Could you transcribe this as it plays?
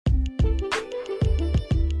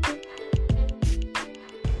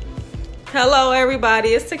Hello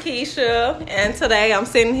everybody, it's Takesha, and today I'm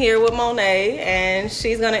sitting here with Monaye, and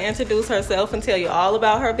she's going to introduce herself and tell you all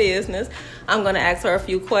about her business. I'm going to ask her a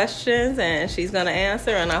few questions, and she's going to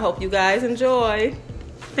answer, and I hope you guys enjoy.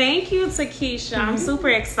 Thank you, Takesha. I'm super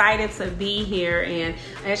excited to be here, and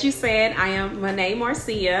as you said, I am Monaye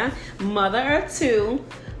Marcia, mother of two,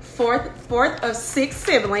 fourth of 6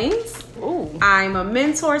 siblings. Ooh. I'm a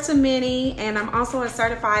mentor to many, and I'm also a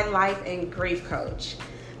certified life and grief coach,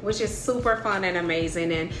 which is super fun and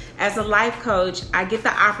amazing. And as a life coach, I get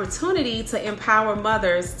the opportunity to empower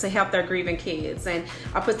mothers to help their grieving kids. And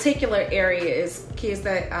a particular area is kids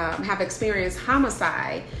that have experienced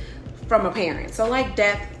homicide from a parent. So like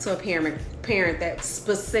death to a parent, that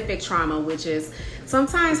specific trauma, which is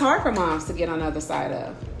sometimes hard for moms to get on the other side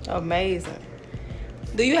of. Amazing.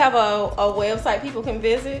 Do you have a website people can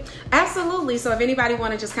visit? Absolutely. So if anybody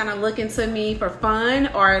want to just kind of look into me for fun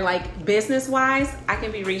or like business wise, I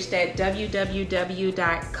can be reached at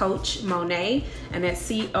www.coachmonaye, and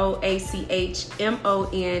that's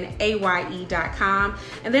CoachMonaye.com.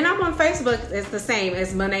 And then I'm on Facebook. It's the same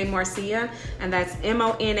as Monaye Marcia, and that's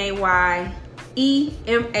MonayEmarcia.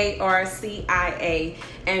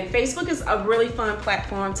 And Facebook is a really fun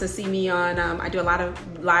platform to see me on. I do a lot of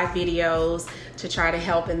live videos to try to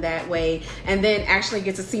help in that way, and then actually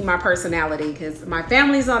get to see my personality because my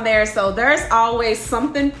family's on there. So there's always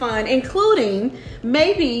something fun, including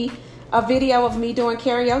maybe a video of me doing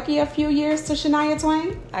karaoke a few years to Shania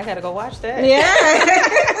Twain. I gotta go watch that. Yeah.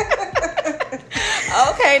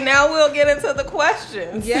 Okay, now we'll get into the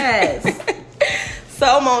questions. Yes.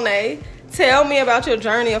 So Monaye, tell me about your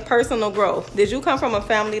journey of personal growth. Did you come from a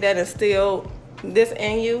family that instilled this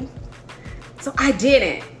in you? So I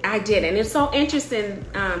didn't. It's so interesting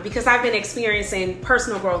because I've been experiencing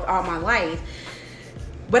personal growth all my life,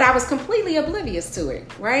 but I was completely oblivious to it,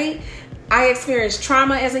 right? I experienced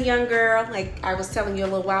trauma as a young girl. Like I was telling you a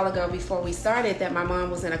little while ago before we started that my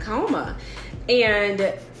mom was in a coma.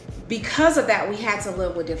 And because of that, we had to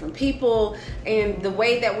live with different people, and the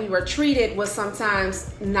way that we were treated was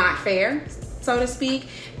sometimes not fair, so to speak.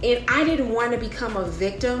 And I didn't want to become a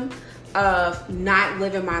victim of not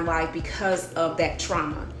living my life because of that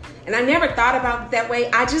trauma. And I never thought about it that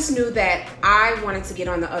way. I just knew that I wanted to get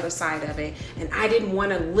on the other side of it, and I didn't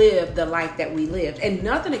want to live the life that we lived. And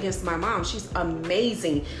nothing against my mom. She's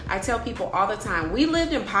amazing. I tell people all the time, we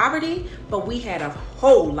lived in poverty, but we had a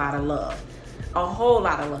whole lot of love. A whole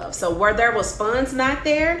lot of love. So where there was funds not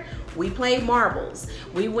there, we played marbles.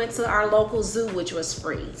 We went to our local zoo, which was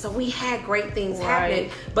free. So we had great things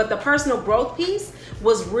happening. But the personal growth piece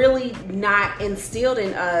was really not instilled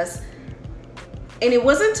in us. And it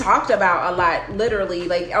wasn't talked about a lot, literally.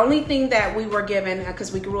 Like, only thing that we were given,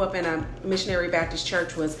 because we grew up in a missionary Baptist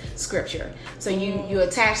church, was scripture. So you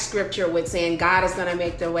attach scripture with saying God is going to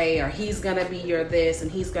make the way, or he's going to be your this,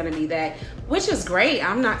 and he's going to be that, which is great.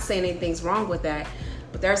 I'm not saying anything's wrong with that.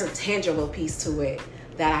 But there's a tangible piece to it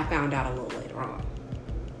that I found out a little later on.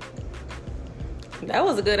 That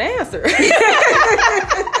was a good answer.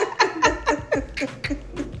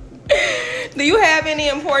 Do you have any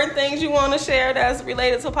important things you want to share that's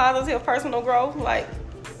related to positive personal growth? Like,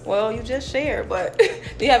 well, you just shared, but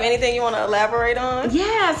do you have anything you want to elaborate on?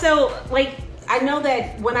 Yeah, so like I know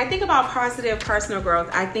that when I think about positive personal growth,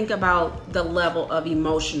 I think about the level of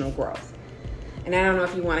emotional growth. And I don't know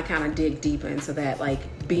if you want to kind of dig deeper into that, like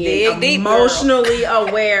being emotionally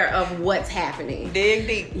aware of what's happening. Dig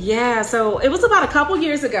deep. Yeah, so it was about a couple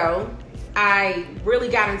years ago, I really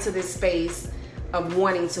got into this space of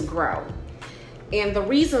wanting to grow. And the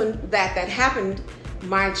reason that happened,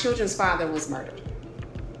 my children's father was murdered.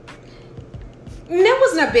 And that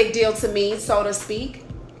wasn't a big deal to me, so to speak.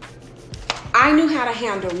 I knew how to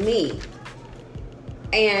handle me.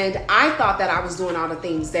 And I thought that I was doing all the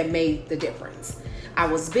things that made the difference. I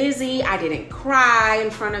was busy. I didn't cry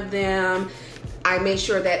in front of them. I made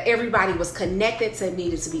sure that everybody was connected to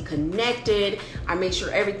needed to be connected. I made sure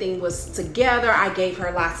everything was together. I gave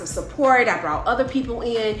her lots of support. I brought other people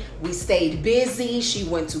in. We stayed busy. She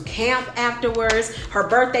went to camp afterwards. Her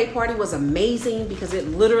birthday party was amazing because it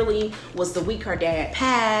literally was the week her dad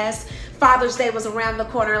passed. Father's Day was around the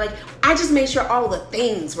corner. Like, I just made sure all the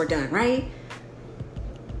things were done, right?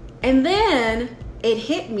 And then it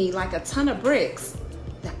hit me like a ton of bricks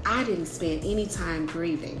that I didn't spend any time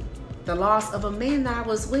grieving the loss of a man that I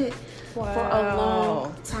was with for a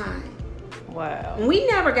long time. Wow. And we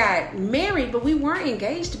never got married, but we weren't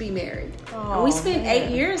engaged to be married. Oh, and we spent man.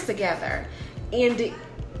 8 years together. And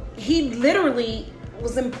he literally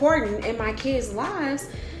was important in my kids' lives,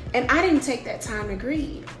 and I didn't take that time to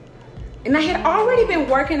grieve. And I had already been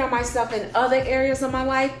working on myself in other areas of my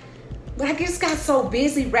life, But I just got so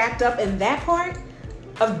busy, wrapped up in that part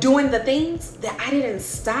of doing the things, that I didn't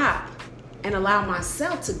stop and allow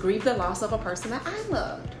myself to grieve the loss of a person that I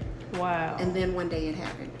loved. Wow. And then one day it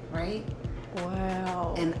happened, right?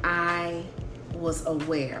 Wow. And I was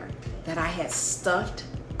aware that I had stuffed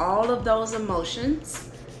all of those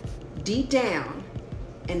emotions deep down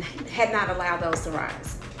and had not allowed those to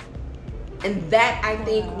rise. And that, I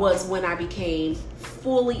think, was when I became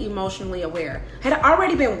fully emotionally aware. I had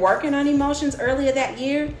already been working on emotions earlier that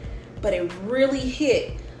year, but it really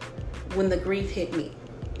hit when the grief hit me.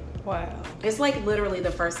 Wow. It's like literally the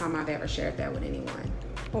first time I've ever shared that with anyone.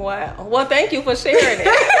 Wow. Well, thank you for sharing it.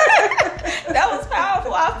 That was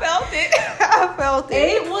powerful. I felt it. I felt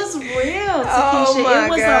it. It was real, Takesha. Oh my it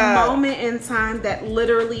was God. a moment in time that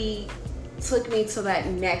literally took me to that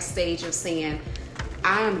next stage of saying,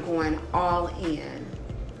 I am going all in.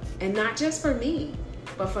 And not just for me,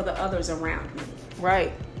 but for the others around me.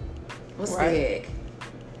 Right. It was Right. big.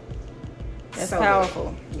 That's So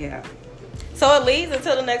powerful. big. Yeah. So it leads into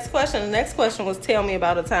the next question. The next question was, tell me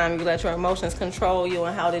about a time you let your emotions control you,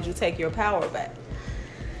 and how did you take your power back?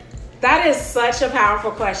 That is such a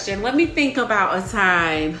powerful question. Let me think about a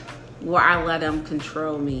time where I let them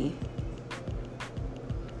control me.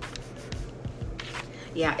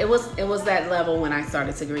 Yeah, it was that level when I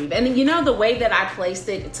started to grieve. And you know, the way that I placed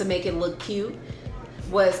it to make it look cute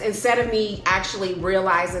was, instead of me actually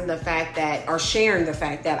realizing the fact that, or sharing the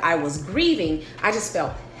fact that I was grieving, I just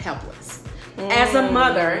felt helpless. As a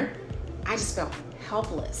mother, I just felt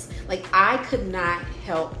helpless. Like I could not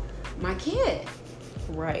help my kid.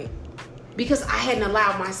 Right. Because I hadn't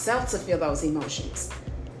allowed myself to feel those emotions.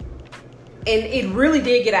 And it really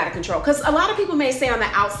did get out of control. Because a lot of people may say on the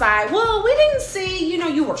outside, well, we didn't see,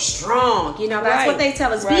 you were strong. That's Right. what they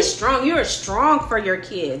tell us. Right. Be strong. You are strong for your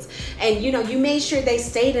kids. And, you made sure they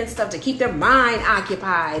stayed and stuff to keep their mind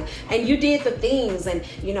occupied. And you did the things. And,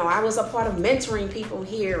 I was a part of mentoring people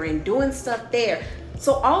here and doing stuff there.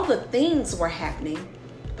 So all the things were happening.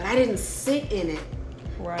 But I didn't sit in it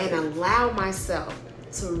Right. and allow myself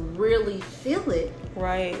to really feel it.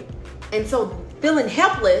 Right. And so feeling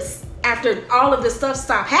helpless after all of this stuff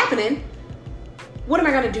stopped happening, what am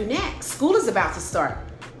I going to do next? School is about to start.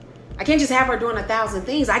 I can't just have her doing 1,000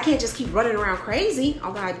 things. I can't just keep running around crazy,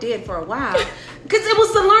 although I did for a while. Because it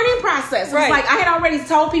was the learning process. It was Right. like I had already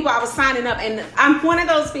told people I was signing up. And I'm one of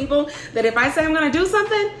those people that if I say I'm going to do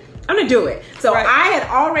something, I'm going to do it. So Right. I had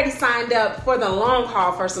already signed up for the long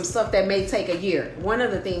haul for some stuff that may take a year. One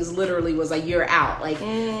of the things literally was a year out. Like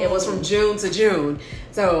it was from June to June.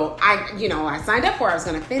 So I signed up for it. I was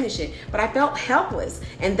going to finish it. But I felt helpless.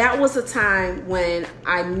 And that was a time when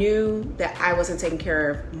I knew that I wasn't taking care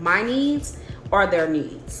of my needs or their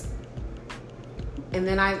needs. And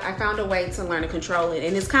then I found a way to learn to control it.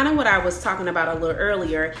 And it's kind of what I was talking about a little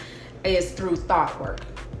earlier, is through thought work.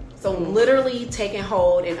 So literally taking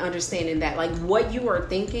hold and understanding that like what you are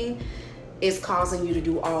thinking is causing you to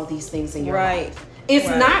do all these things in your Right. life. It's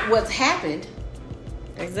Right. not what's happened,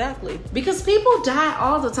 Exactly. because people die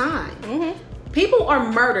all the time. Mm-hmm. People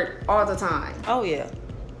are murdered all the time. Oh yeah.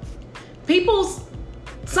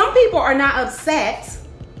 Some people are not upset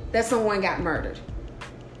that someone got murdered.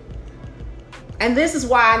 And this is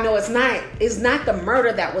why I know it's not the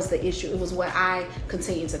murder that was the issue. It was what I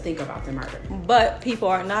continue to think about the murder. But people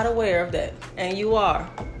are not aware of that, and you are.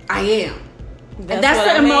 I am. And that's what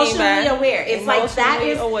the I mean emotionally by aware. It's like that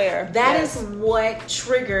is aware. That Yes. is what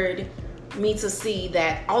triggered me to see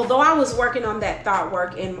that although I was working on that thought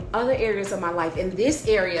work in other areas of my life, in this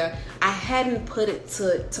area, I hadn't put it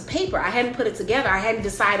to paper. I hadn't put it together. I hadn't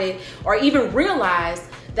decided or even realized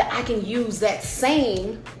that I can use that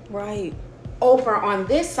same Right. over on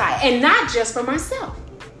this side, and not just for myself.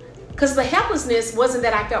 Because the helplessness wasn't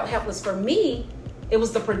that I felt helpless for me. It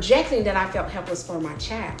was the projecting that I felt helpless for my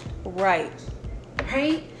child. Right.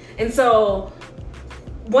 Right? And so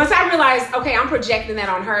once I realized, okay, I'm projecting that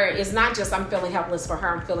on her, it's not just I'm feeling helpless for her,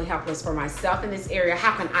 I'm feeling helpless for myself in this area.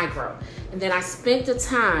 How can I grow? And then I spent the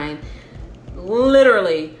time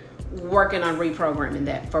literally working on reprogramming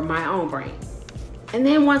that for my own brain. And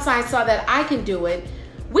then once I saw that I can do it,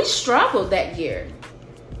 we struggled that year.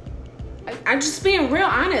 I'm just being real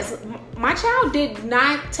honest. My child did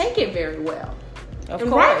not take it very well. Of And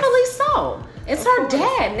course. rightfully so. It's Of her course.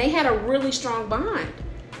 dad, and they had a really strong bond.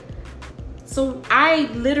 So I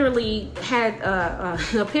literally had an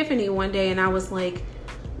epiphany one day, and I was like,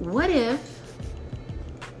 what if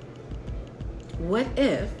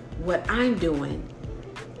what I'm doing,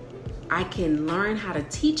 I can learn how to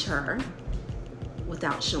teach her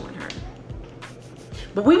without showing her?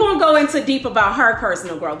 But we won't go into deep about her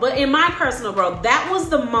personal growth. But in my personal growth, that was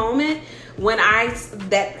the moment when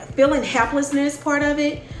that feeling helplessness part of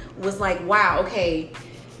it was like, wow, okay,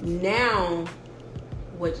 now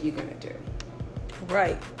what you gonna do?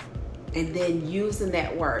 Right. And then using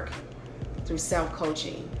that work through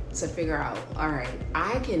self-coaching to figure out, all right,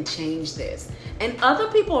 I can change this. And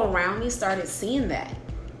other people around me started seeing that.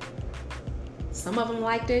 Some of them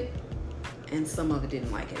liked it, and some of them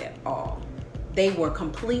didn't like it at all. They were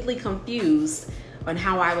completely confused on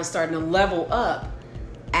how I was starting to level up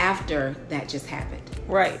after that just happened.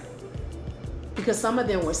 Right. Because some of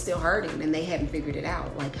them were still hurting and they hadn't figured it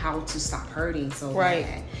out, like how to stop hurting so right.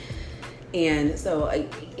 bad. And so,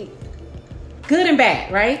 good and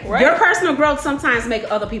bad, right? Right? Your personal growth sometimes make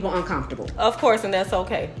other people uncomfortable. Of course, and that's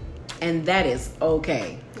okay. And that is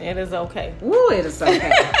okay. It is okay. Woo, it is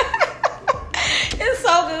okay. It's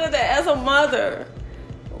so good that as a mother,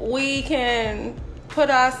 we can put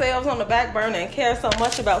ourselves on the back burner and care so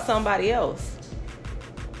much about somebody else.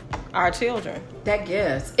 Our children. That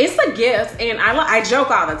gift. It's a gift, and I joke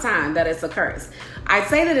all the time that it's a curse. I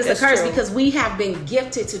say that it's a curse because we have been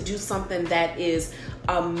gifted to do something that is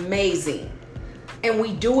amazing. And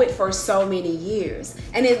we do it for so many years.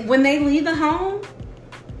 And when they leave the home,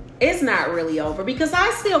 it's not really over because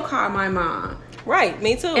I still call my mom. Right,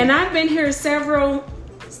 me too. And I've been here several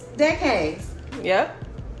decades. Yep.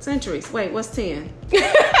 Centuries. Wait, what's 10?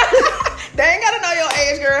 They ain't gotta know your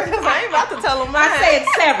age, girl, because I ain't about to tell them mine. I said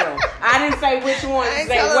several. I didn't say which ones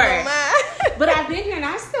they were. Mine. But I've been here and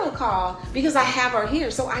I still call because I have her here.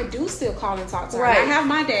 So I do still call and talk to her. Right. And I have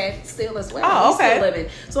my dad still as well. Oh, He's okay. still living.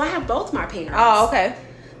 So I have both my parents. Oh, okay.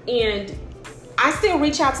 And I still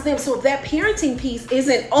reach out to them. So that parenting piece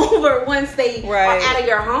isn't over once they are out of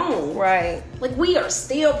your home. Right. Like we are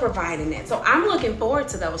still providing that. So I'm looking forward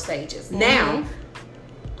to those stages. Mm-hmm. Now,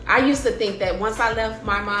 I used to think that once I left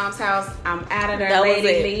my mom's house, I'm out of there, That was lady,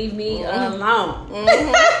 it. leave me alone.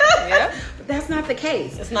 Mm-hmm. Yep. But that's not the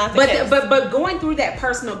case. It's not the case. But going through that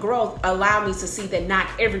personal growth allowed me to see that not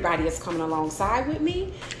everybody is coming alongside with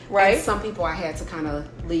me. Right. And some people I had to kind of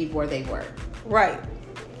leave where they were. Right.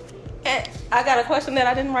 And I got a question that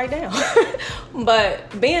I didn't write down.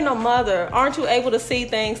 But being a mother, aren't you able to see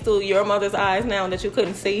things through your mother's eyes now that you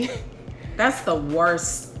couldn't see? That's the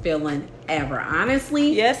worst feeling ever,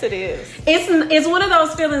 honestly. Yes, it is. It's one of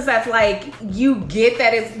those feelings that's like you get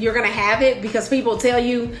that you're gonna have it because people tell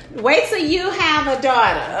you, wait till you have a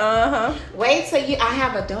daughter. Wait till I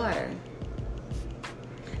have a daughter.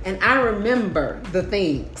 And I remember the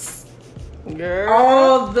things. Girl.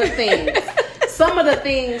 All the things. Some of the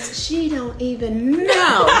things she don't even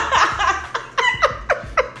know.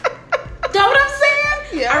 Know what I'm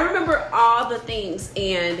saying? Yeah. I remember all the things,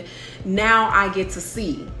 and now I get to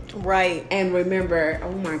see. Right. And remember,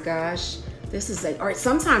 oh my gosh, this is or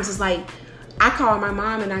sometimes it's like, I call my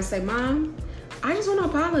mom and I say, Mom, I just want to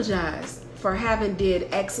apologize for having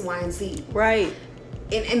did X, Y, and Z. Right.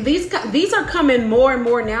 And these are coming more and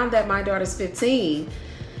more now that my daughter's 15.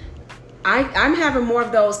 I'm having more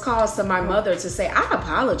of those calls to my mother to say, I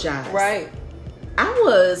apologize. Right. I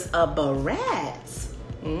was a brat.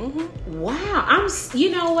 Mm-hmm. Wow.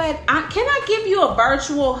 You know what? Can I give you a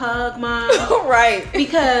virtual hug, Mom? Right.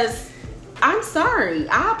 Because I'm sorry.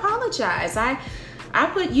 I apologize. I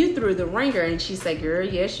put you through the ringer. And she said, girl,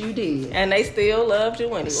 yes, you did. And they still loved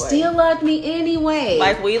you anyway. Still loved me anyway.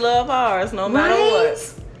 Like we love ours, no matter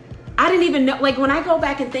what. I didn't even know. Like when I go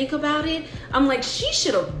back and think about it, I'm like, she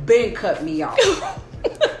should have been cut me off.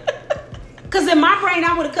 Because in my brain,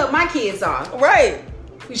 I would have cut my kids off. Right.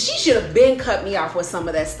 She should have been cut me off with some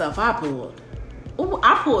of that stuff I pulled. Ooh,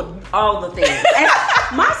 I pulled all the things. And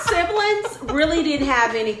my siblings really didn't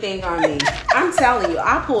have anything on me. I'm telling you,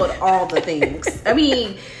 I pulled all the things. I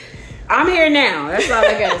mean, I'm here now. That's all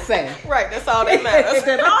I gotta say. Right, that's all that matters.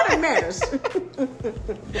 That's all that matters.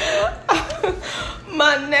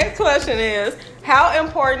 My next question is, how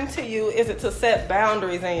important to you is it to set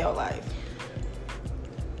boundaries in your life?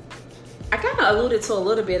 I kind of alluded to a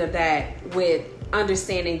little bit of that with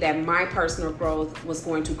understanding that my personal growth was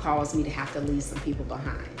going to cause me to have to leave some people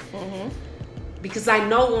behind. Mm-hmm. Because I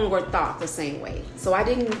no longer thought the same way. So I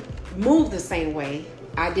didn't move the same way.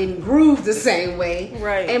 I didn't groove the same way.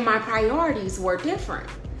 Right. And my priorities were different.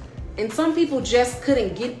 And some people just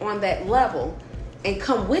couldn't get on that level and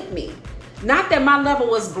come with me. Not that my level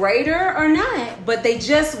was greater or not, but they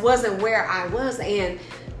just wasn't where I was. And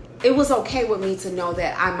it was okay with me to know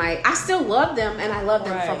that I still love them and I love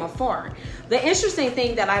them from afar. The interesting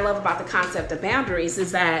thing that I love about the concept of boundaries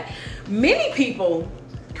is that many people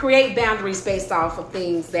create boundaries based off of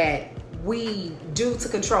things that we do to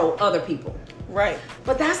control other people. Right.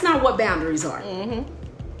 But that's not what boundaries are. Mm-hmm.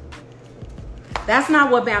 That's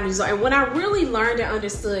not what boundaries are. And when I really learned and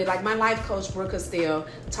understood, like my life coach, Brooke Castile,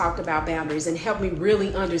 talked about boundaries and helped me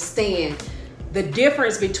really understand the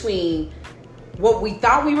difference between what we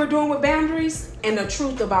thought we were doing with boundaries and the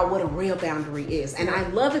truth about what a real boundary is. And I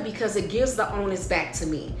love it because it gives the onus back to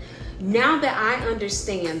me. Now that I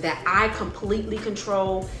understand that I completely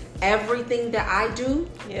control everything that I do,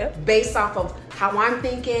 based off of how I'm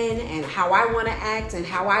thinking and how I want to act and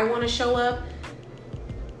how I want to show up,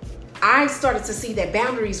 I started to see that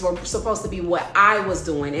boundaries were supposed to be what I was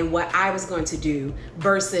doing and what I was going to do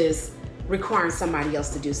versus requiring somebody else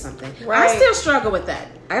to do something. Right. I still struggle with that.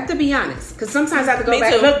 I have to be honest, because sometimes I have to go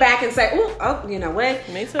back, look back and say, oh, you know what?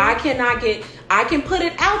 Me too. I can put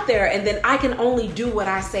it out there and then I can only do what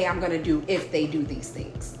I say I'm going to do if they do these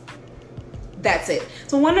things. That's it.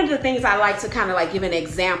 So one of the things I like to kind of like give an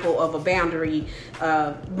example of a boundary,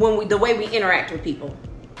 the way we interact with people.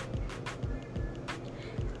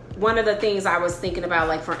 One of the things I was thinking about,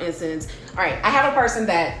 like for instance, all right, I have a person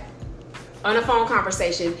that on a phone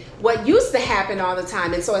conversation, what used to happen all the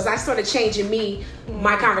time, and so as I started changing me,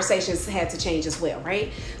 my conversations had to change as well,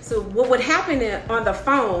 right? So what would happen on the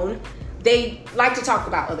phone, they like to talk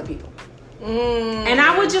about other people. And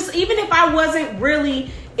I would just, even if I wasn't really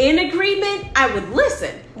in agreement, I would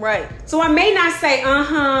listen. Right. So I may not say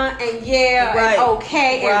and yeah and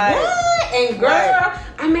okay and what and girl.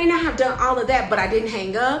 I may not have done all of that, but I didn't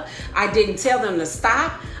hang up. I didn't tell them to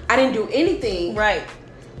stop. I didn't do anything. Right.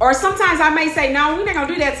 Or sometimes I may say, no, we're not going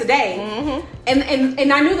to do that today.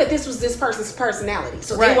 And I knew that this was this person's personality.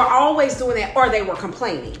 So they were always doing that, or they were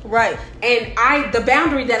complaining. Right. And the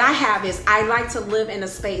boundary that I have is I like to live in a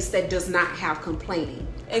space that does not have complaining.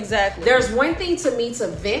 Exactly. There's one thing to me to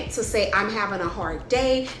vent, to say I'm having a hard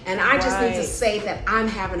day, and I just need to say that I'm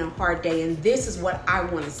having a hard day, and this is what I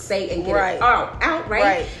want to say and get it out,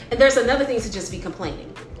 right? And there's another thing to just be complaining.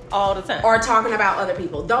 All the time. Or talking about other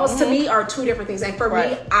people. Those to me are two different things. And for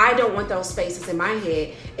me, I don't want those spaces in my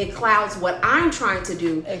head. It clouds what I'm trying to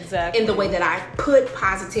do in the way that I put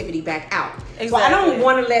positivity back out. So I don't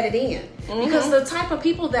want to let it in. Because the type of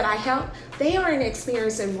people that I help, they are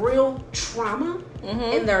experiencing real trauma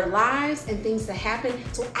in their lives and things that happen.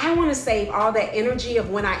 So I want to save all that energy of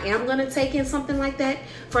when I am going to take in something like that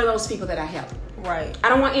for those people that I help. Right. I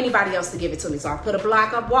don't want anybody else to give it to me. So I put a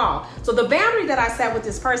block up wall. So the boundary that I set with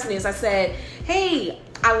this person is I said, hey,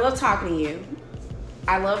 I love talking to you.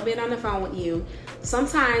 I love being on the phone with you.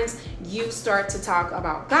 Sometimes you start to talk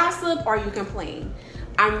about gossip or you complain.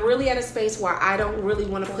 I'm really at a space where I don't really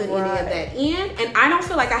want to put any of that in. And I don't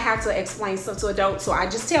feel like I have to explain stuff to adults. So I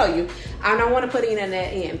just tell you, I don't want to put any of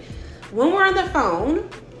that in. When we're on the phone,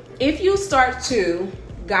 if you start to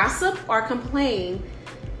gossip or complain,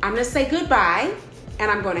 I'm going to say goodbye and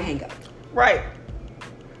I'm going to hang up. Right.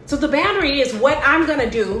 So the boundary is what I'm going to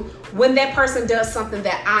do when that person does something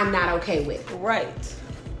that I'm not okay with. Right.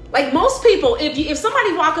 Like most people, if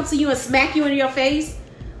somebody walk up to you and smack you in your face,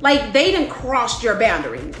 like they done crossed your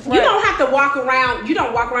boundary. Right. You don't have to walk around. You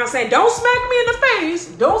don't walk around saying, don't smack me in the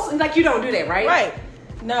face. You don't do that, right? Right.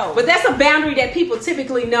 No. But that's a boundary that people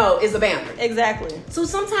typically know is a boundary. Exactly. So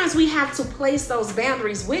sometimes we have to place those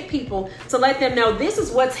boundaries with people to let them know this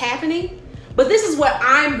is what's happening, but this is what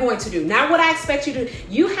I'm going to do, not what I expect you to do.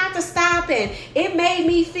 You have to stop, and it made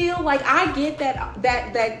me feel like I get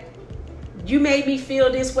that you made me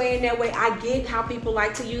feel this way and that way. I get how people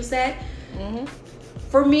like to use that.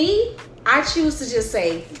 For me, I choose to just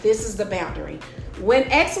say, this is the boundary. When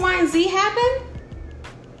X, Y, and Z happen,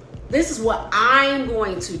 this is what I'm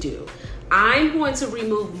going to do. I'm going to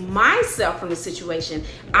remove myself from the situation.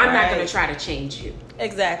 I'm not going to try to change you.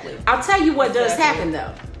 Exactly. I'll tell you what does happen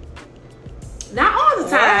though. Not all the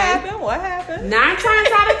time. What happened? 9 times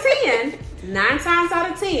out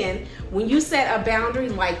of 10, when you set a boundary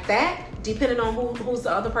like that, depending on who's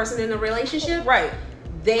the other person in the relationship,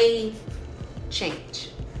 they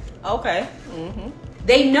change. Okay.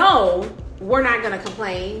 They know we're not going to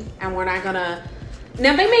complain and we're not going to.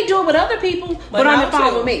 Now they may do it with other people, but on the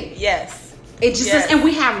phone with me. Yes. It just is, and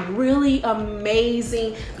we have really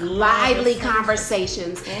amazing, lively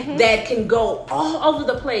conversations that can go all over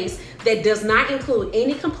the place that does not include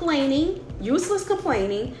any complaining, useless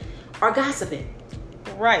complaining, or gossiping.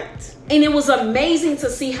 Right. And it was amazing to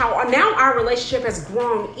see how now our relationship has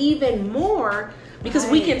grown even more because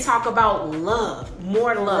we can talk about love,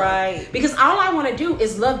 more love. Right. Because all I want to do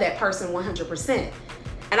is love that person 100%.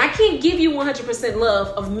 And I can't give you 100% love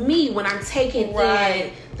of me when I'm taking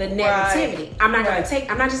in the negativity. I'm not going to take,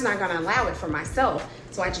 I'm not just not going to allow it for myself.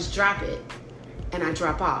 So I just drop it and I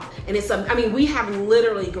drop off. And it's, we have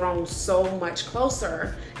literally grown so much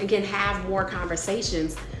closer and can have more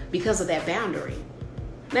conversations because of that boundary.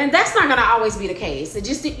 And that's not going to always be the case. It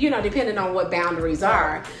just, depending on what boundaries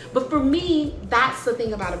are. But for me, that's the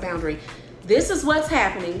thing about a boundary. This is what's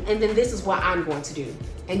happening, and then this is what I'm going to do.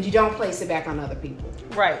 And you don't place it back on other people.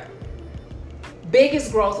 Right.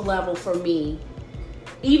 Biggest growth level for me,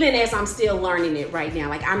 even as I'm still learning it right now.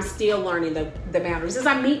 Like, I'm still learning the boundaries. As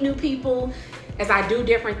I meet new people, as I do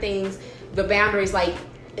different things, the boundaries, like,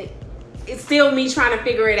 it's still me trying to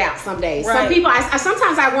figure it out some days. Right. Some people,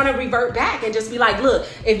 sometimes I want to revert back and just be like, look,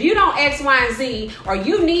 if you don't X, Y, and Z, or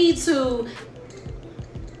you need to,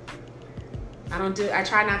 I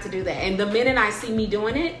try not to do that. And the minute I see me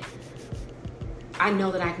doing it, I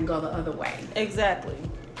know that I can go the other way. Exactly.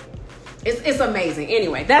 It's amazing.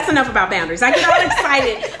 Anyway, that's enough about boundaries. I get all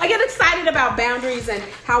excited. I get excited about boundaries and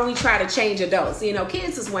how we try to change adults.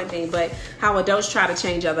 Kids is one thing, but how adults try to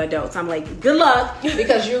change other adults. I'm like, good luck,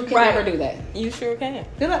 because you can never do that. You sure can.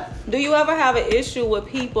 Good luck. Do you ever have an issue with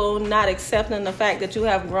people not accepting the fact that you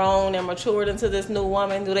have grown and matured into this new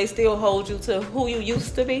woman? Do they still hold you to who you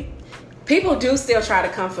used to be? People do still try to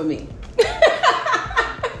come for me.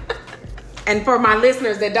 And for my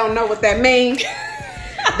listeners that don't know what that means,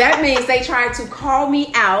 that means they try to call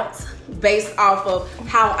me out based off of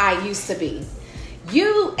how I used to be.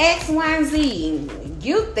 You X, Y, and Z.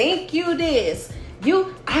 You think you this.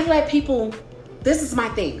 I let people, this is my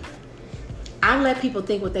thing. I let people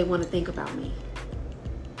think what they want to think about me.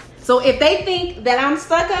 So if they think that I'm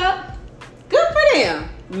stuck up, good for them.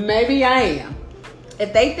 Maybe I am.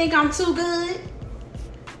 If they think I'm too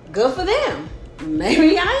good for them.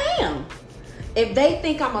 Maybe I am. If they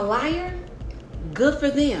think I'm a liar, good for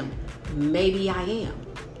them. Maybe I am.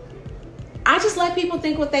 I just let people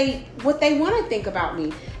think what they want to think about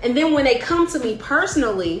me. And then when they come to me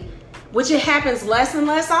personally, which it happens less and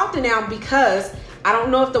less often now, because I don't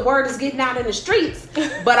know if the word is getting out in the streets,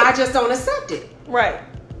 but I just don't accept it. Right.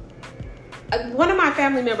 One of my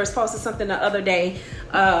family members posted something the other day.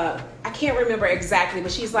 I can't remember exactly,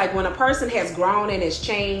 but she's like, when a person has grown and has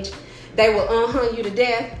changed, they will you to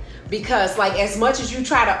death. Because, like, as much as you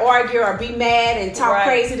try to argue or be mad and talk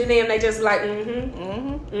crazy to them, they just like,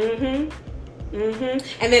 and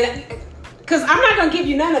then, because I'm not going to give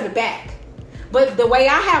you none of it back. But the way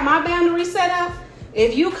I have my boundaries set up,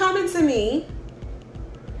 if you coming to me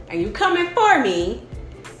and you coming for me,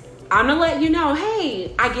 I'm going to let you know,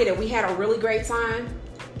 hey, I get it. We had a really great time.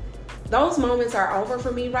 Those moments are over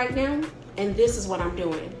for me right now, and this is what I'm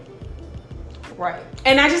doing. Right.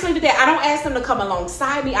 And I just leave it there. I don't ask them to come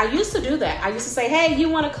alongside me. I used to do that. I used to say, hey, you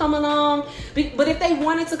want to come along? But if they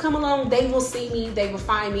wanted to come along, they will see me, they will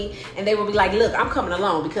find me, and they will be like, look, I'm coming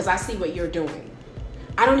along because I see what you're doing.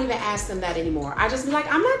 I don't even ask them that anymore. I just be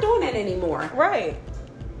like, I'm not doing that anymore. Right.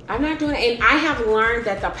 I'm not doing it. And I have learned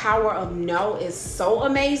that the power of no is so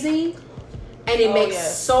amazing. And it makes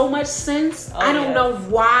so much sense. I don't know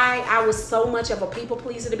why I was so much of a people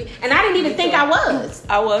pleaser to be. And I didn't even think I was.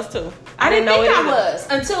 I was too. I didn't think I was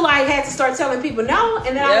until I had to start telling people no.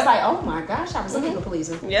 And then I was like, oh my gosh, I was a people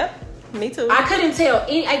pleaser. Yep. Me too. I couldn't tell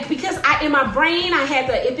because in my brain I had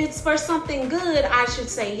if it's for something good, I should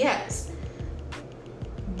say yes.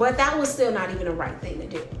 But that was still not even the right thing to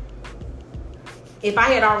do. If I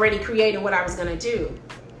had already created what I was going to do,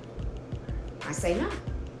 I say no.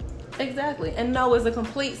 Exactly. And no is a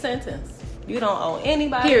complete sentence. You don't owe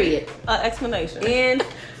anybody period an explanation.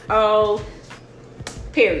 N-O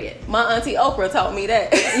period. My auntie Oprah taught me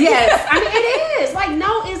that. Yes. I mean, it is. Like,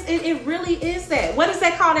 no, it really is that. What is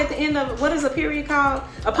that called at the end of, what is a period called?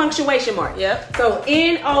 A punctuation mark. Yep. So,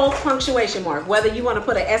 N-O punctuation mark. Whether you want to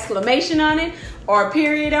put an exclamation on it or a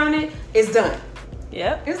period on it, it's done.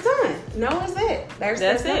 Yep. It's done. No is it. There's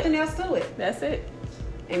nothing else to it. That's it.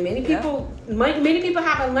 And many people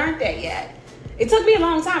haven't learned that yet. It took me a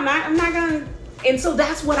long time. I'm not gonna. And so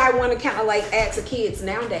that's what I want to kind of like add to kids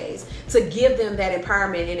nowadays, to give them that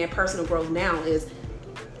empowerment and that personal growth now is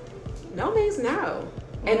no means no.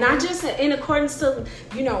 And not just in accordance to,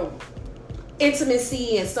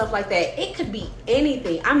 intimacy and stuff like that. It could be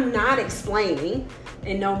anything. I'm not explaining,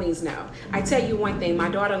 and no means no. I tell you one thing, my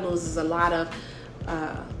daughter loses a lot of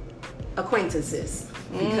acquaintances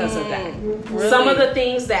because of that. Really? Some of the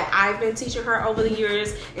things that I've been teaching her over the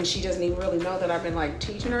years, and she doesn't even really know that I've been like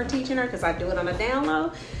teaching her because I do it on a down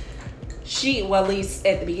low. At least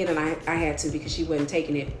at the beginning I had to, because she wasn't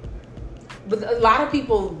taking it. But a lot of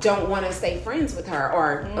people don't want to stay friends with her,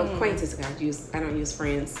 or acquaintances. I don't use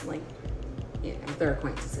friends, like, they're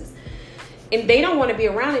acquaintances. And they don't want to be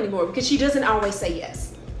around anymore because she doesn't always say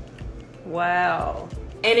yes. Wow.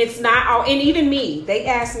 And it's not, and even me, they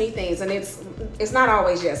ask me things, and it's not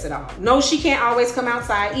always yes at all. No, she can't always come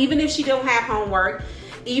outside, even if she don't have homework.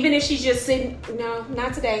 Even if she's just sitting, no,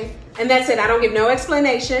 not today. And that's it. I don't give no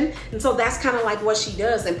explanation. And so that's kind of like what she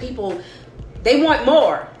does. And people, they want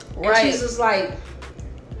more. Right. And she's just like,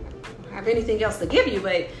 I don't have anything else to give you,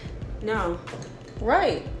 but no.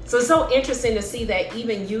 Right. So it's so interesting to see that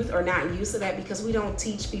even youth are not used to that, because we don't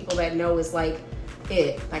teach people that no is like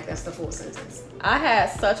it. Like that's the full sentence. I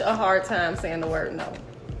had such a hard time saying the word no.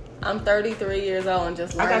 I'm 33 years old and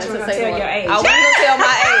just learning to say the word. Your age. I wasn't going to tell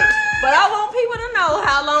my age. But I want people to know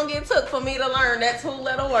how long it took for me to learn that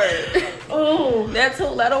 2-letter word. Oh. That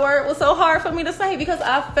 2-letter word was so hard for me to say, because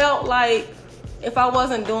I felt like if I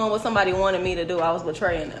wasn't doing what somebody wanted me to do, I was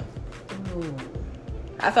betraying them. Ooh.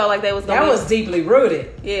 I felt like they was going to... That was deeply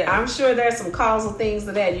rooted. Yeah. I'm sure there's some causal things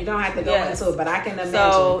to that. You don't have to go into it, but I can imagine.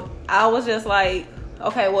 So I was just like,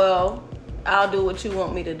 okay, well, I'll do what you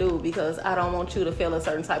want me to do because I don't want you to feel a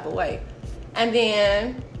certain type of way. And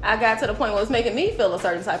then I got to the point where it's making me feel a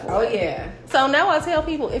certain type of way. Oh, yeah. So now I tell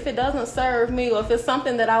people, if it doesn't serve me or if it's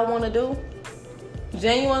something that I want to do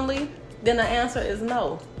genuinely, then the answer is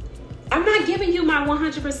no. I'm not giving you my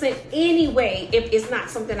 100% anyway if it's not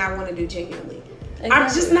something I want to do genuinely. Exactly.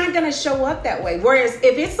 I'm just not going to show up that way. Whereas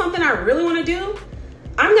if it's something I really want to do,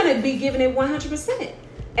 I'm going to be giving it 100%.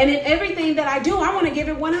 And in everything that I do, I want to give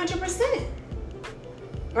it 100%.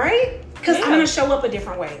 Right? Because I'm going to show up a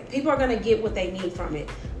different way. People are going to get what they need from it.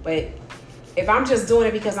 But if I'm just doing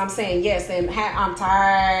it because I'm saying yes, and I'm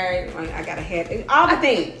tired, I got a head, all the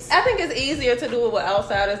things. I think it's easier to do it with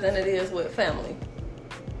outsiders than it is with family.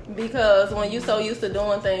 Because when you're so used to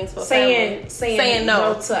doing things for family, saying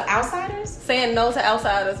no to outsiders? Saying no to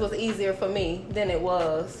outsiders was easier for me than it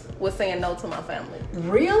was with saying no to my family.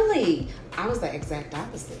 Really? I was the exact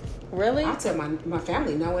opposite. Really? I tell my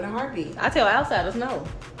family no in a heartbeat. I tell outsiders no.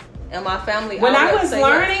 And my family when I was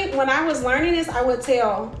learning this, I would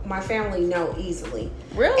tell my family no easily.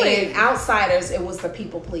 Really? And outsiders, it was the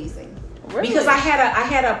people pleasing. Really? Because I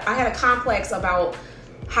had a complex about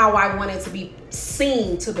how I wanted to be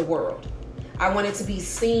seen to the world. I wanted to be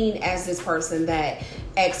seen as this person that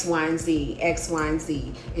X, Y, and Z,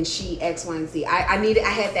 and she X, Y, and Z. I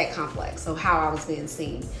had that complex of how I was being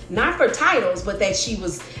seen. Not for titles, but that she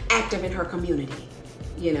was active in her community.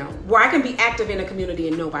 You know, where I can be active in a community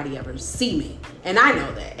and nobody ever see me. And I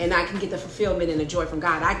know that. And I can get the fulfillment and the joy from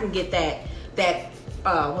God. I can get that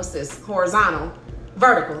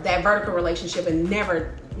vertical relationship, and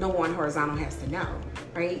never no one horizontal has to know.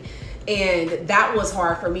 Right? And that was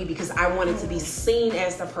hard for me because I wanted to be seen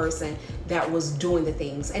as the person that was doing the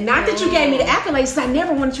things. And not that you gave me the accolades, I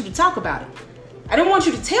never wanted you to talk about it. I didn't want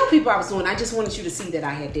you to tell people I was doing. I just wanted you to see that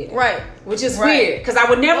I had did it. Right. Which is weird because I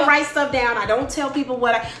would never write stuff down. I don't tell people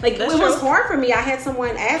what I like. It was hard for me. I had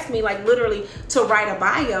someone ask me like literally to write a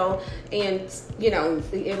bio, and you know,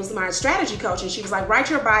 it was my strategy coach, and she was like, write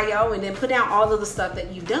your bio and then put down all of the stuff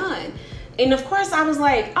that you've done. And of course I was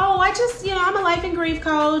like, oh, I just, you know, I'm a life and grief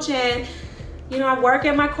coach, and you know, I work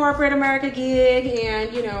at my corporate America gig,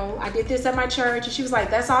 and you know, I did this at my church. And she was like,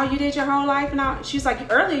 that's all you did your whole life? And she was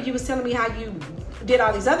like, earlier you was telling me how you did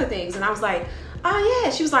all these other things. And I was like, oh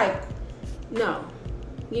yeah. She was like, no,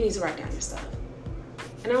 you need to write down your stuff.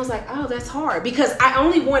 And I was like, oh, that's hard, because I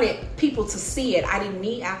only wanted people to see it. I didn't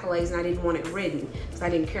need accolades, and I didn't want it written because I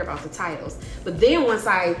didn't care about the titles. But then once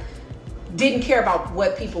I didn't care about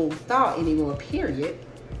what people thought anymore, period,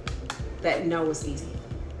 that no was easy.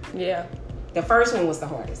 Yeah. The first one was the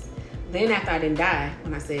hardest. Then after I didn't die,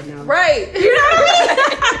 when I said no. Right. You know what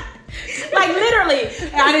I mean? Like literally,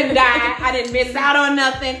 I didn't die. I didn't miss out on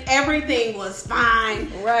nothing. Everything was fine.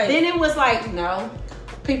 Right. Then it was like, no.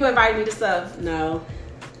 People invite me to stuff. No.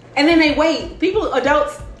 And then they wait. People,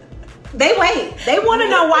 adults, they wait. They want to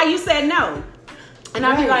know why you said no. And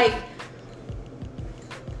I'll be like.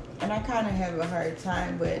 And I kind of have a hard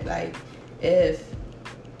time with like if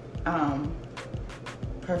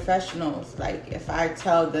professionals, like if I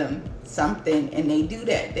tell them something and they do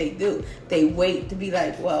that, they wait to be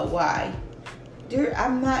like, well, why?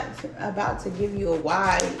 I'm not about to give you a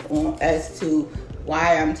why as to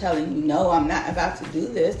why I'm telling you no, I'm not about to do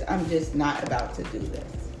this. I'm just not about to do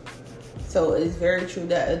this. So it's very true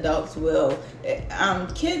that adults will,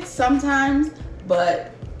 kids sometimes,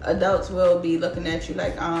 but adults will be looking at you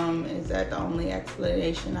like, is that the only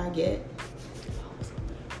explanation I get?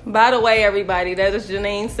 By the way, everybody, that is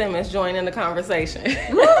Janine Simmons joining the conversation.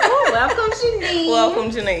 Welcome, Janine. Welcome,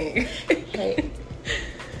 Janine. Hey.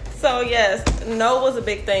 So, yes, no was a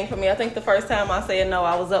big thing for me. I think the first time I said no,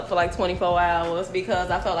 I was up for like 24 hours because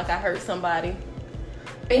I felt like I hurt somebody.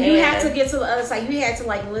 And you had to get to the other side. You had to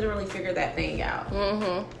like literally figure that thing out.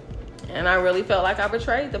 Mm-hmm. And I really felt like I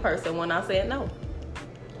betrayed the person when I said no.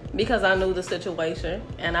 Because I knew the situation,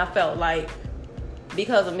 and I felt like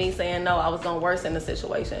because of me saying no, I was going to worsen the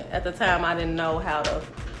situation. At the time, I didn't know how to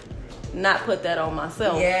not put that on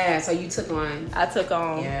myself. Yeah, so you took on. I took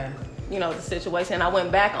on, the situation. I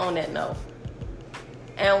went back on that no.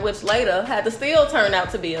 And which later had to still turn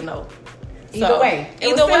out to be a no. Either way.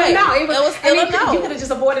 Either way. No. It was still a no. You could have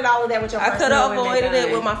just avoided all of that with your first no. I could have avoided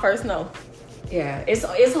it with my first no. Yeah, it's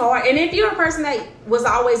hard. And if you're a person that was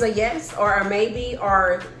always a yes or a maybe,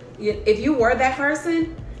 or if you were that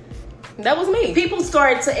person, that was me. People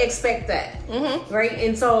started to expect that, right?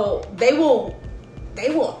 And so they will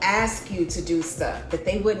ask you to do stuff that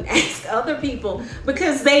they wouldn't ask other people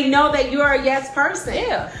because they know that you're a yes person.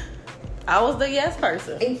 Yeah, I was the yes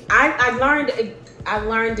person. And I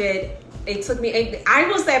learned it. It took me. I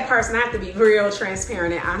was that person. I have to be real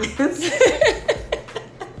transparent and honest.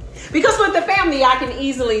 Because with the family, I can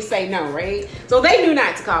easily say no, right? So they knew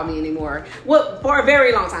not to call me anymore. Well, for a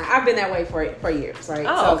very long time. I've been that way for years, right?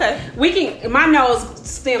 Oh, so okay. My no's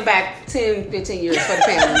stem back 10, 15 years for the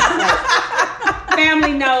family. Like,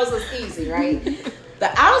 family knows is easy, right?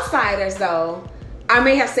 The outsiders, though, I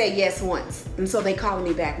may have said yes once. And so they calling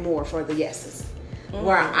me back more for the yeses.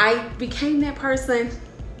 Where I became that person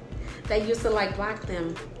that used to like block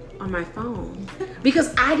them on my phone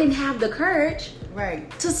because I didn't have the courage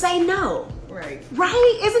to say no. Right? Isn't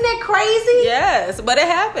that crazy? Yes, but it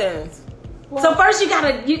happens. Well, so first you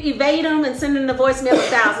evade them and send them the voicemail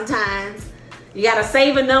 1,000 times. You gotta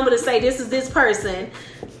save a number to say this is this person,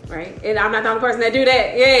 right? And I'm not the only person that do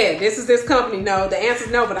that. Yeah, this is this company. No, the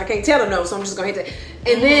answer's no, but I can't tell them no, so I'm just gonna hit that.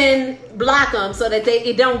 And then block them so that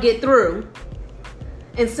it don't get through.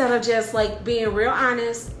 Instead of just like being real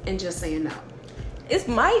honest and just saying no. It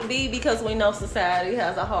might be because we know society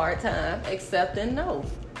has a hard time accepting no.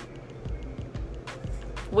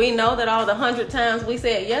 We know that all the 100 times we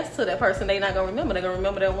said yes to that person, they're not going to remember. They're going to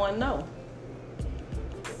remember that one no.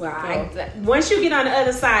 Well, once you get on the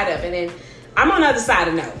other side of it, and I'm on the other side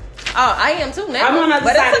of no. Oh, I am too now. I'm on the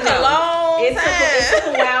other side of no. It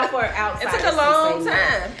took a while for outsiders. It took a long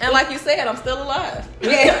time. And like you said, I'm still alive.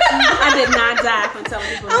 Yeah, I did not die from telling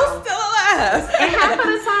people no. I'm still alive. And half of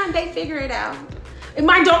the time, they figure it out.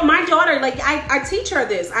 My daughter, like I teach her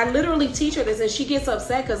this. I literally teach her this, and she gets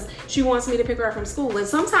upset because she wants me to pick her up from school. And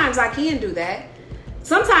sometimes I can do that.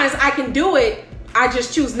 Sometimes I can do it. I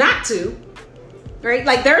just choose not to. Right?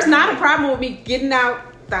 Like there's not a problem with me getting out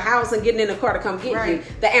the house and getting in the car to come get you.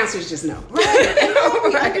 The answer is just no. Right. And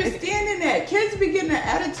don't be understanding that. Kids be getting an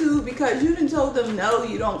attitude because you done told them no,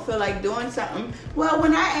 you don't feel like doing something. Well,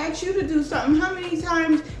 when I ask you to do something, how many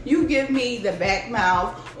times you give me the back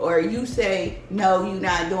mouth or you say, no, you're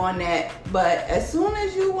not doing that. But as soon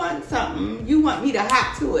as you want something, you want me to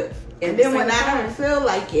hop to it. And then when I don't feel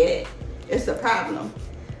like it, it's a problem.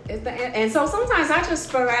 And so sometimes I just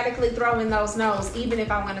sporadically throw in those no's, even if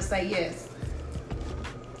I want to say yes.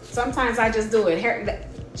 Sometimes I just do it.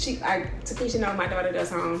 Takesha knows my daughter does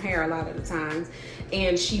her own hair a lot of the times,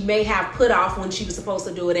 and she may have put off when she was supposed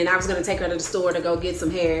to do it. And I was going to take her to the store to go get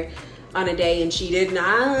some hair on a day, and she didn't.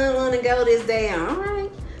 I don't want to go this day. All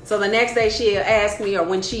right. So the next day she'll ask me, or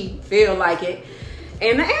when she feel like it,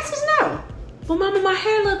 and the answer's no. Well, Mama, my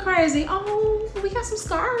hair look crazy. Oh, we got some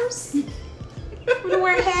scarves. We don't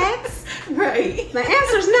wear hats. Right. The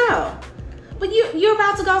answer's no. But you're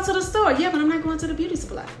about to go to the store. Yeah, but I'm not going to the beauty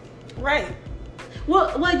supply. Right.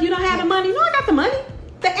 Well, you don't have the money. No, I got the money.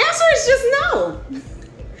 The answer is just no.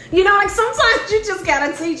 You know, like sometimes you just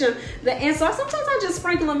gotta teach them the answer. Sometimes I just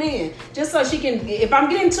sprinkle them in, just so she can. If I'm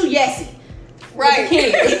getting too yesy, right?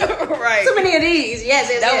 Right. Too many of these. Yes.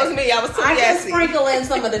 That was me. I was too yesy. I just sprinkle in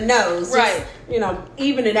some of the no's. Right. Just,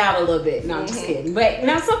 even it out a little bit. No, I'm just kidding. But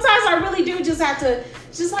now sometimes I really do just have to.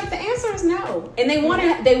 Just like the answer is no, and they want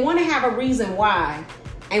to have a reason why,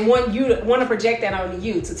 and want to project that on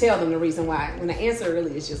you to tell them the reason why. When the answer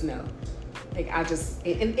really is just no. Like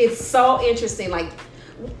it's so interesting. Like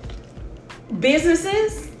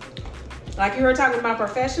businesses, like you were talking about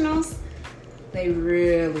professionals, they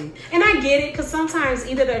really, and I get it because sometimes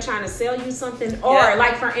either they're trying to sell you something, or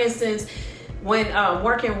like for instance. When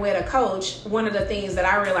working with a coach, one of the things that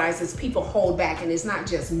I realize is people hold back, and it's not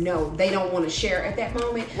just no. They don't want to share at that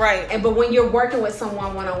moment. Right. But when you're working with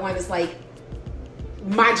someone one-on-one, it's like,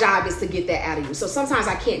 my job is to get that out of you. So sometimes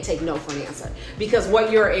I can't take no for an answer because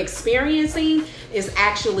what you're experiencing is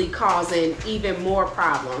actually causing even more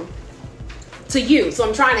problem to you. So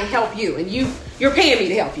I'm trying to help you, and you're paying me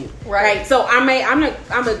to help you. Right. So I'm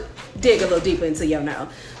gonna dig a little deeper into your no.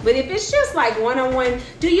 But if it's just like one-on-one,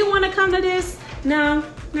 do you want to come to this? No,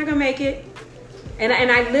 not gonna make it. And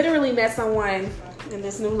I literally met someone in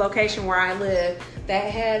this new location where I live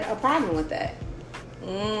that had a problem with that.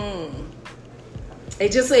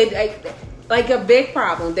 It just like a big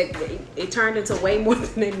problem that it turned into way more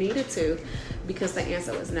than it needed to, because the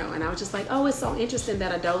answer was no. And I was just like, oh, it's so interesting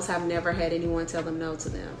that adults have never had anyone tell them no to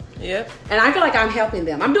them. Yep. And I feel like I'm helping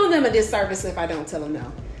them. I'm doing them a disservice if I don't tell them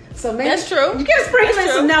no. So maybe that's true. You can sprinkle in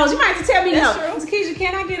some no's. You might have to tell me that's no. True. Keisha,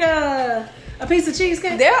 can I get a piece of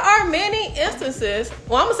cheesecake? There are many instances.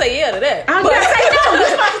 Well, I'm gonna say yeah to that. I'm gonna say no. You're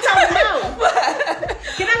supposed to tell me no.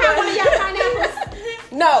 Can I have one of y'all pineapples?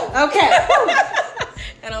 No. Okay.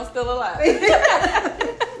 And I'm still alive.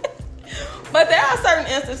 But there are certain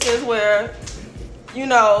instances where, you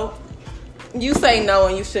know, you say no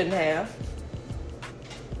and you shouldn't have.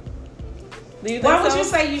 Do you think Why would so? you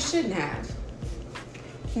say you shouldn't have?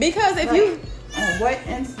 Because if you, on what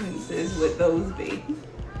instances would those be?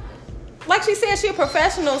 like she said, she's a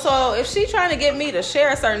professional. So if she's trying to get me to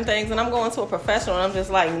share certain things and I'm going to a professional and I'm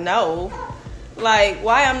just like, no. Like,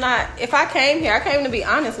 why I'm not, if I came here, I came to be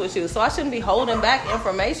honest with you. So I shouldn't be holding back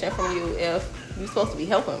information from you if you're supposed to be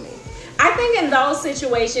helping me. I think in those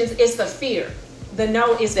situations, it's the fear. The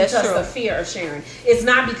no is That's because true. the fear of sharing. It's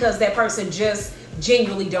not because that person just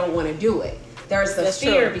genuinely don't want to do it. There's the That's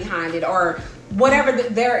fear true. behind it, or whatever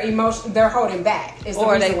their emotion they're holding back. Is the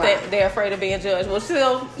Or reason why. they're afraid of being judged. Well,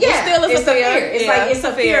 still, Yeah, it still is it's a fear. It's Yeah, like it's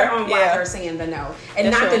a fear on why Yeah. they're saying the no, and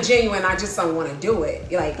That's not true. the genuine. I just don't want to do it.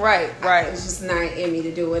 Like Right. it's just not in me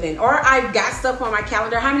to do it. And or I got stuff on my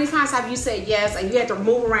calendar. How many times have you said yes and you had to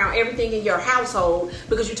move around everything in your household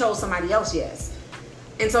because you told somebody else yes?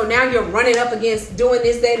 And so now you're running up against doing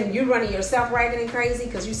this, that, and you're running yourself ragged and crazy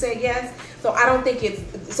because you said yes. So I don't think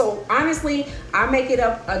it's so. Honestly, I make it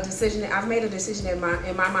up a decision. I've made a decision in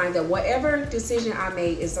my mind that whatever decision I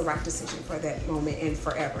made is the right decision for that moment and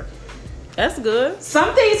forever. That's good.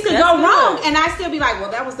 Some things could That's go good. wrong, and I still be like,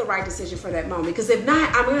 well, that was the right decision for that moment. Because if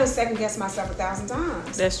not, I'm gonna second guess myself 1,000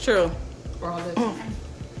 times. That's true. All the time.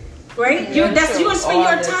 Right? Yeah, You're gonna spend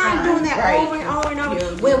all your the time doing that Right. over and over and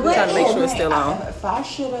over. You Well, what trying to make if? sure it's still on. If I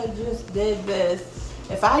should have just did this,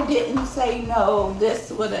 if I didn't say no,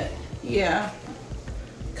 this would have, yeah.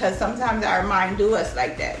 Because sometimes our mind do us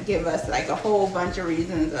like that, give us like a whole bunch of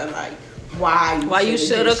reasons of like why you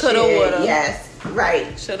shoulda, just coulda, shared. woulda. Yes,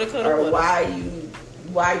 right. Shoulda, coulda, Or woulda.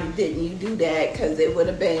 why you didn't you do that? Because it would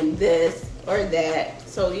have been this or that.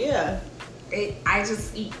 So yeah.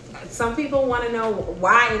 Some people want to know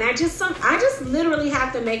why, and I just literally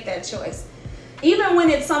have to make that choice, even when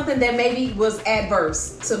it's something that maybe was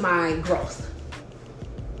adverse to my growth.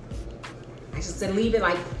 I just said leave it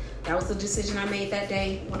like that was the decision I made that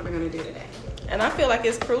day. What am I going to do today? And I feel like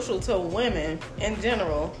it's crucial to women in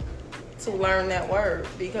general to learn that word,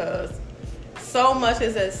 because so much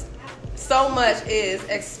is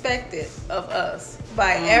expected of us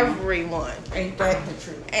by everyone. Ain't that the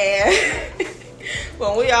truth? And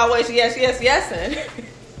when we always yesing,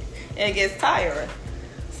 it gets tiring.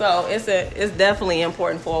 So it's definitely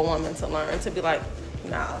important for a woman to learn to be like,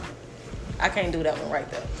 nah, I can't do that one right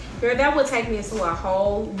there. Girl, that would take me into a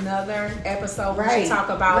whole nother episode. We Right, should talk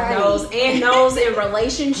about right. no's in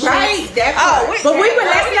relationships. Right, that Oh, part. But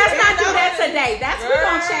let's Yeah, not do no, that today. We're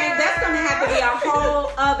gonna change. That's gonna have to be a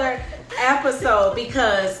whole other episode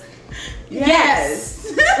because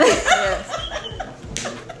yes. Yes.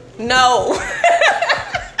 No.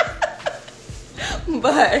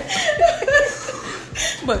 but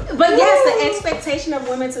But yes, the expectation of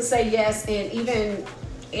women to say yes, and even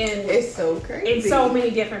in It's so crazy. in so many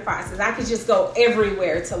different facets. I could just go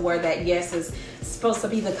everywhere to where that yes is supposed to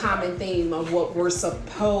be the common theme of what we're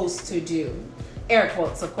supposed to do. Air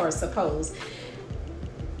quotes, of course, suppose.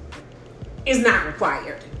 Is not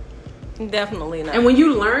required. definitely not. And when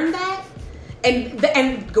you learn that,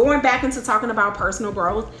 and going back into talking about personal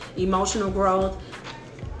growth, emotional growth,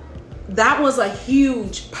 that was a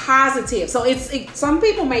huge positive. So some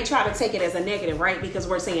people may try to take it as a negative, right? Because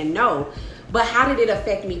we're saying no. But how did it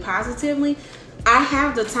affect me positively? I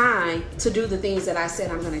have the time to do the things that I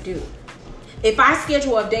said I'm going to do. If I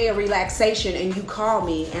schedule a day of relaxation and you call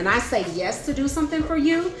me and I say yes to do something for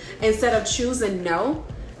you instead of choosing no,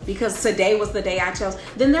 because today was the day I chose,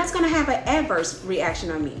 then that's going to have an adverse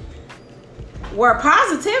reaction on me. Where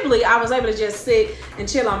positively, I was able to just sit and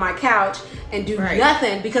chill on my couch and do Right.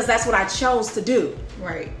 nothing because that's what I chose to do.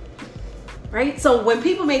 Right. Right. So when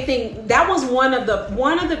people may think that was one of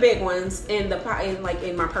the big ones in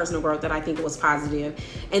my personal growth that I think was positive,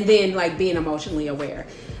 and then like being emotionally aware.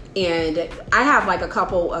 And I have like a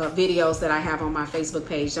couple of videos that I have on my Facebook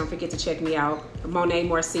page. Don't forget to check me out, Monaye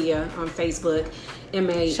Marcia on Facebook.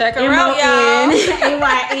 Check her out, y'all.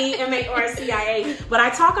 MAYEMARCIA. But I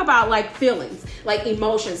talk about like feelings, like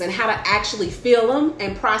emotions, and how to actually feel them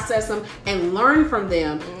and process them and learn from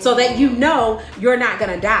them, so that you know you're not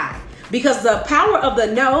gonna die. Because the power of the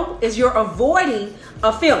no is you're avoiding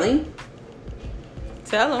a feeling.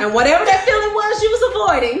 Tell them. And whatever that feeling was you was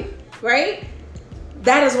avoiding, right?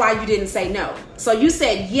 That is why you didn't say no. So you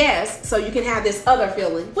said yes, so you can have this other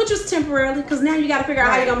feeling, which was temporarily, because now you got to figure out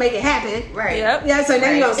how you're going to make it happen. Right. Yep. Yeah, so now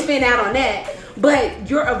you're going to spin out on that. But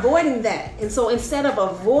you're avoiding that. And so instead of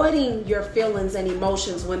avoiding your feelings and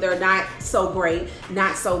emotions when they're not so great,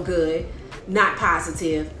 not so good, not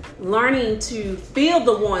positive, learning to feel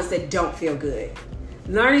the ones that don't feel good.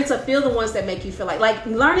 Learning to feel the ones that make you feel like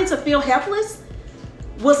learning to feel helpless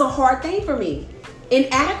was a hard thing for me.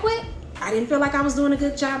 Inadequate, I didn't feel like I was doing a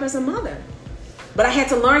good job as a mother. But I had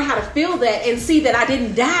to learn how to feel that and see that I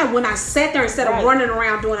didn't die when I sat there instead of running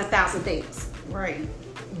around doing 1,000 things. Right.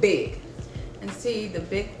 Big. And see, the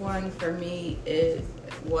big one for me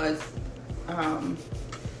was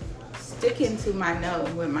sticking to my no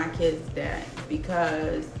with my kids' dad,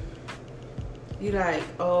 because you're like,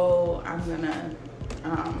 oh, I'm gonna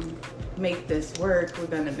make this work. We're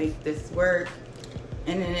gonna make this work.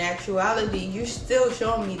 And in actuality, you're still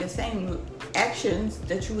showing me the same actions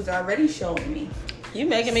that you was already showing me. You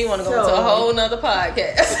making me want to go into a whole nother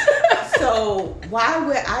podcast. So why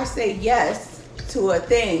would I say yes to a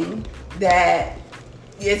thing that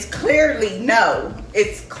is clearly no?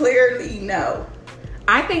 It's clearly no.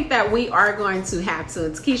 I think that we are going to have to,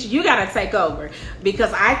 Keisha, you got to take over,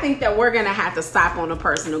 because I think that we're going to have to stop on the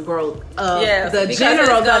personal growth of the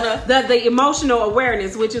general, the emotional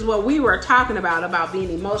awareness, which is what we were talking about being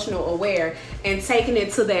emotional aware and taking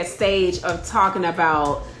it to that stage of talking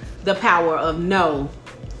about the power of no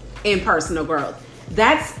in personal growth.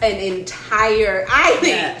 That's an entire,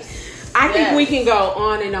 I think we can go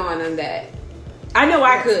on and on that. I know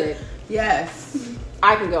I could. Yes.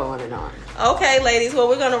 I can go on and on. Okay, ladies. Well,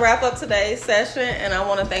 we're going to wrap up today's session, and I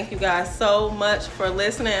want to thank you guys so much for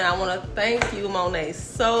listening. I want to thank you, Monaye,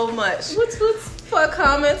 so much for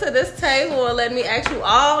coming to this table and letting me ask you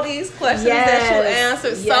all these questions that you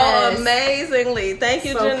answered so amazingly. Thank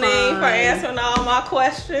you, Janine, for answering all my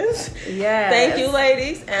questions. Yes. Thank you,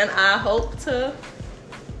 ladies, and I hope to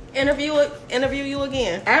interview you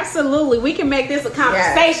again. Absolutely. We can make this a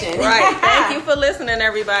conversation. Yes. Right. Thank you for listening,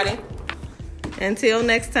 everybody. Until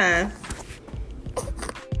next time.